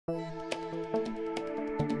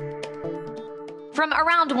From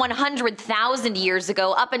around 100,000 years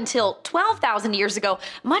ago up until 12,000 years ago,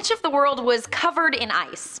 much of the world was covered in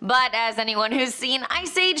ice. But as anyone who's seen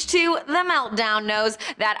Ice Age 2: The Meltdown knows,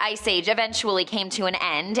 that ice age eventually came to an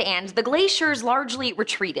end and the glaciers largely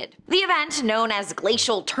retreated. The event, known as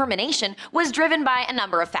glacial termination, was driven by a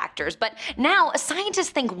number of factors, but now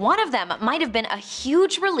scientists think one of them might have been a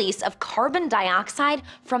huge release of carbon dioxide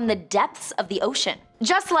from the depths of the ocean.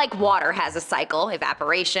 Just like water has a cycle,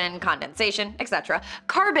 evaporation, condensation, etc.,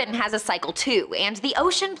 carbon has a cycle too, and the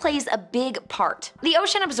ocean plays a big part. The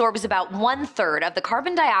ocean absorbs about 1/3 of the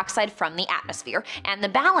carbon dioxide from the atmosphere, and the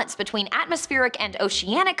balance between atmospheric and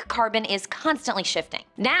oceanic carbon is constantly shifting.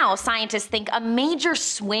 Now, scientists think a major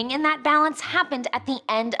swing in that balance happened at the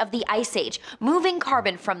end of the Ice Age, moving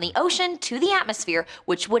carbon from the ocean to the atmosphere,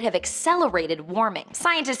 which would have accelerated warming.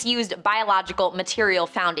 Scientists used biological material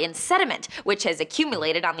found in sediment, which has accumulated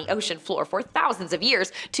on the ocean floor for thousands of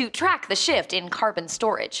years, to track the shift in carbon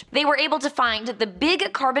storage. They were able to find the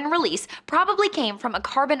big carbon release probably came from a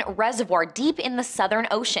carbon reservoir deep in the Southern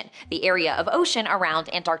Ocean, the area of ocean around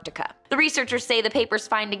Antarctica. The researchers say the paper's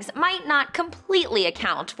findings might not completely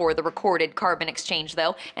account for the recorded carbon exchange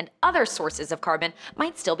though, and other sources of carbon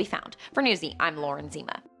might still be found. For Newsy, I'm Lauren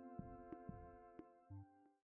Zima.